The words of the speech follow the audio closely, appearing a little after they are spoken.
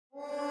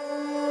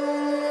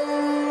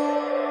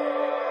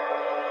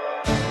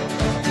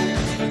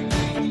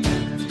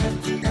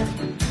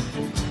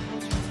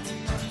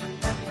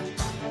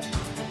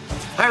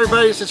Hi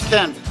everybody, this is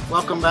Ken.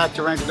 Welcome back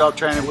to Ranger Dog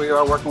Training. We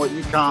are working with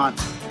Yukon.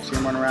 See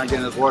him running around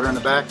getting his water in the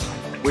back.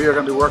 We are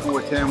going to be working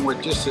with him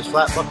with just his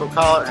flat buckle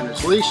collar and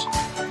his leash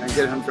and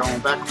getting him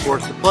going back and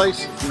forth to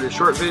place. It's going to be a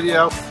short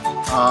video,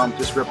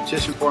 just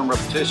repetition for him,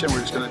 repetition. We're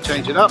just going to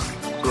change it up,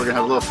 so we're going to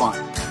have a little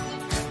fun.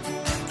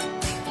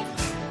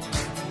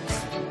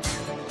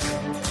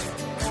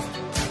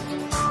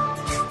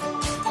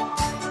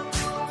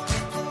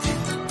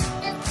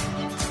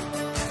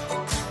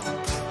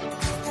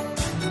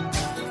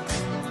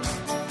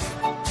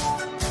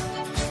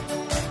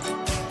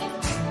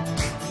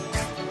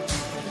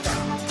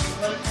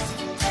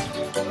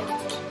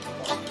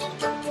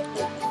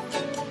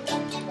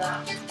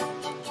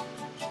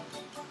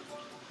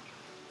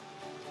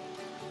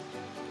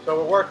 So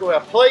we're working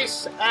with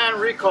place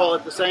and recall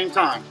at the same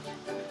time.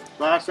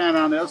 So I stand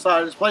on the other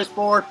side of this place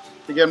board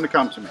to get him to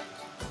come to me.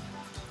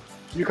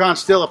 Yukon's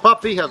still a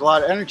puppy, has a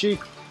lot of energy.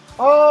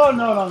 Oh,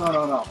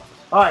 no.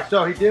 All right,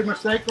 so he did a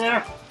mistake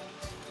there.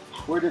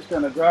 We're just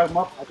going to drive him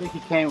up. I think he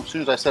came as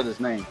soon as I said his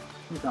name.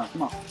 Yukon,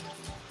 come on.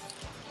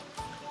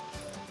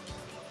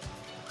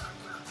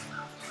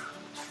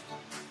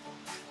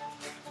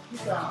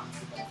 Yukon.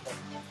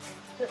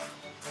 Sit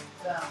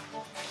down.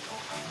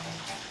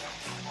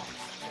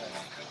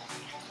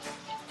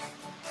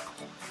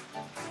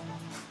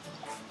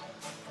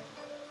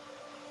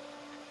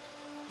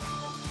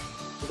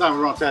 Sometimes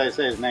we won't tell you to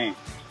say his name.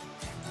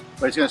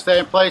 But he's going to stay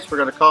in place. We're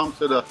going to call him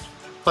to the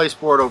place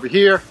board over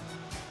here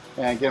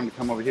and get him to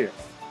come over here.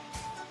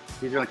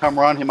 He's going to come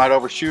run. He might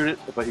overshoot it,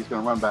 but he's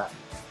going to run back.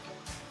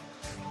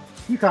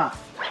 Yukon,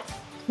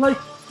 place.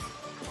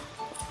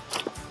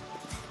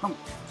 Come.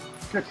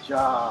 Good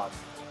job.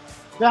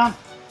 Down.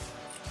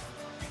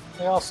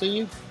 They all see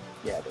you?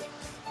 Yeah, they do.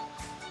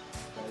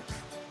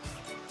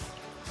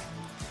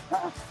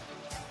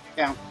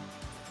 Down.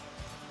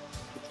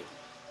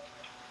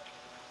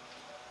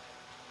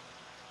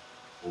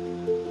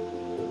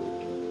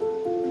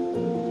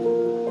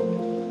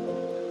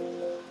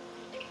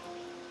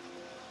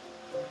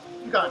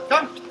 Yukon,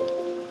 come!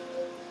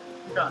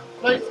 Yukon,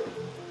 place!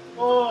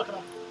 Oh, come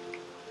on.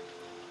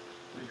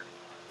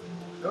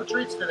 No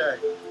treats today.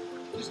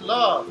 Just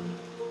love.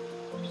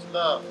 Just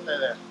love. Stay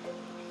there.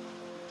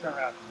 Turn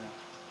around.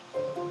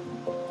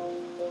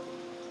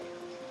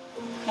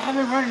 You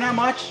haven't been running that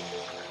much.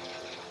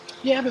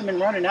 You haven't been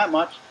running that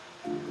much.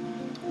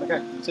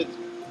 Okay, sit.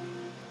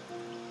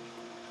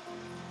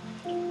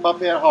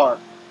 Puppy at heart.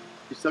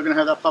 You're still going to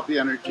have that puppy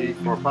energy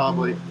for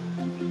probably,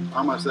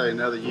 I'm going to say,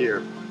 another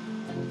year.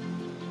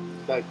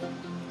 Stay.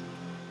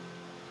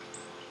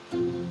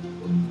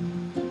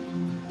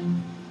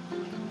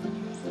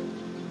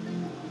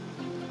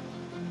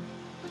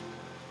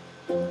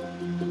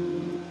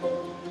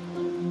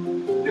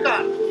 You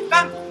got it.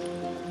 Come.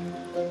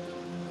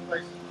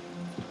 Place.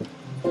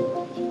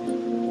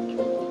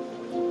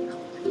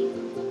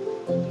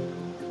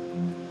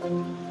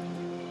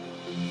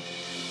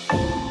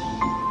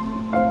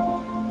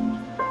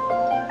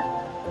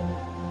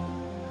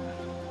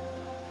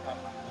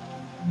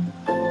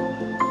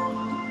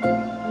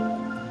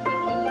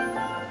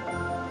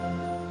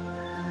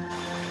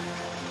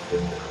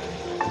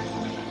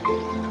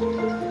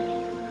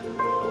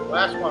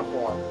 Last one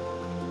for him.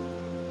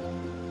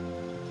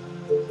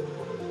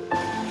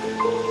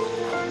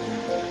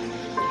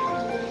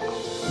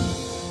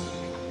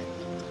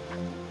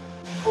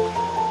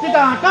 Sit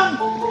down, come!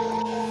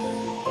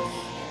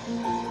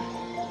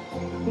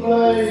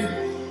 Play.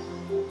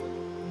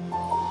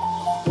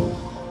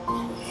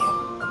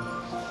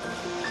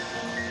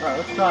 Alright,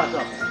 let's try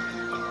something.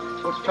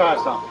 Let's try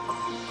something.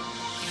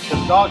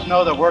 Because dogs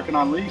know they're working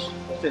on leash.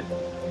 Sit.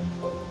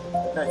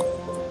 Okay.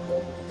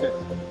 Sit.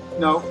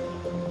 No.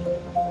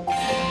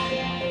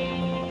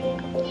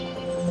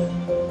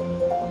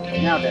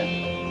 Now then.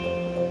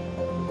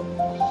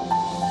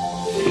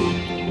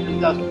 He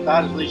does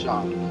without his leash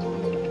on.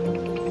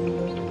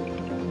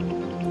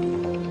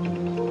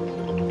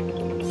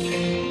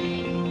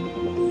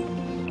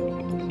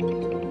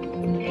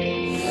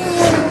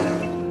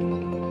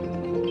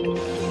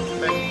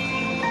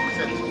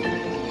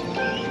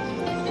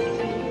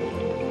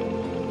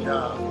 Good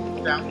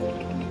job. Down.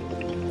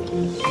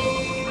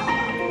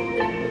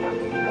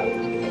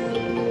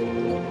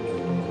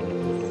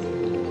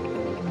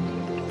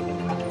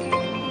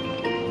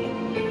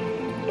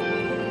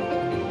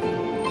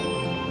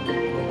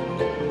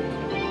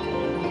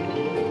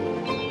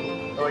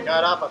 I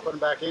got up, I put him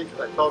back in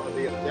because I told him to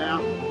be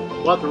down.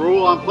 But the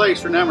rule on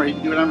place, remember, he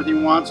can do whatever he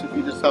wants if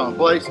you just tell him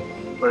place.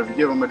 But if you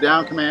give him a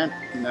down command,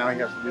 now he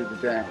has to do the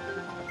down.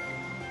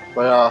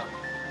 But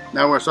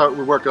now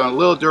we're working on a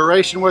little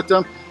duration with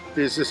him.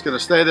 He's just going to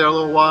stay there a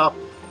little while,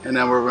 and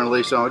then we're going to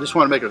leash on. I just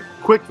want to make a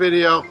quick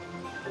video.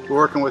 We're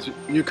working with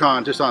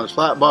Yukon just on his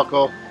flat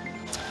buckle.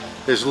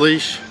 His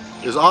leash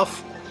is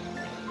off,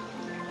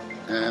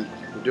 and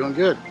we're doing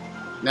good.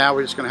 Now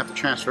we're just going to have to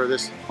transfer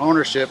this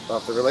ownership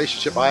of the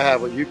relationship I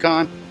have with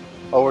Yukon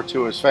over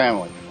to his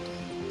family.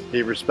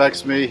 He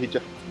respects me. He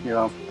just, you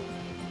know,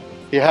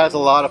 He has a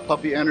lot of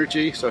puppy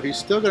energy, so he's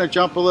still going to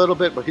jump a little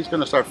bit, but he's going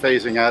to start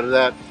phasing out of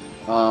that.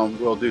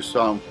 We'll do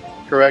some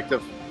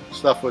corrective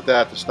stuff with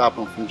that to stop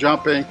him from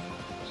jumping.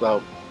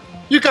 So,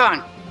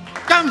 Yukon,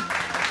 come!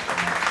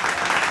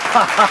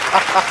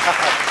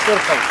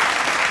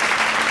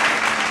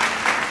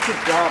 Good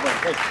job,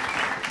 buddy.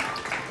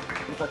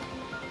 Hey.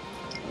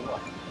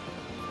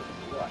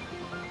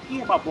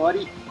 Here, my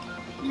buddy.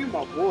 Here,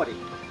 my buddy.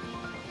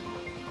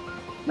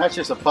 That's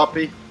just a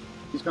puppy.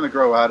 He's going to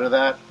grow out of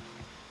that.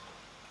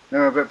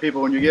 Remember,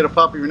 people, when you get a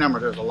puppy, remember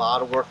there's a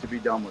lot of work to be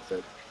done with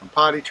it. From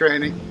potty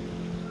training,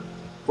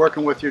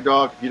 working with your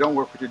dog. If you don't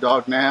work with your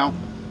dog now,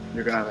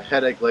 you're going to have a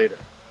headache later.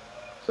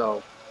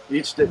 So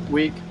each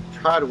week,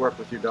 try to work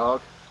with your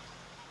dog.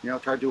 You know,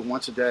 try to do it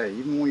once a day,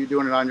 even when you're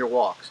doing it on your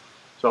walks.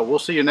 So we'll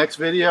see you next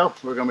video.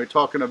 We're going to be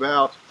talking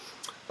about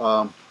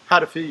how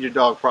to feed your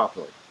dog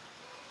properly.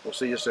 We'll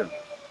see you soon.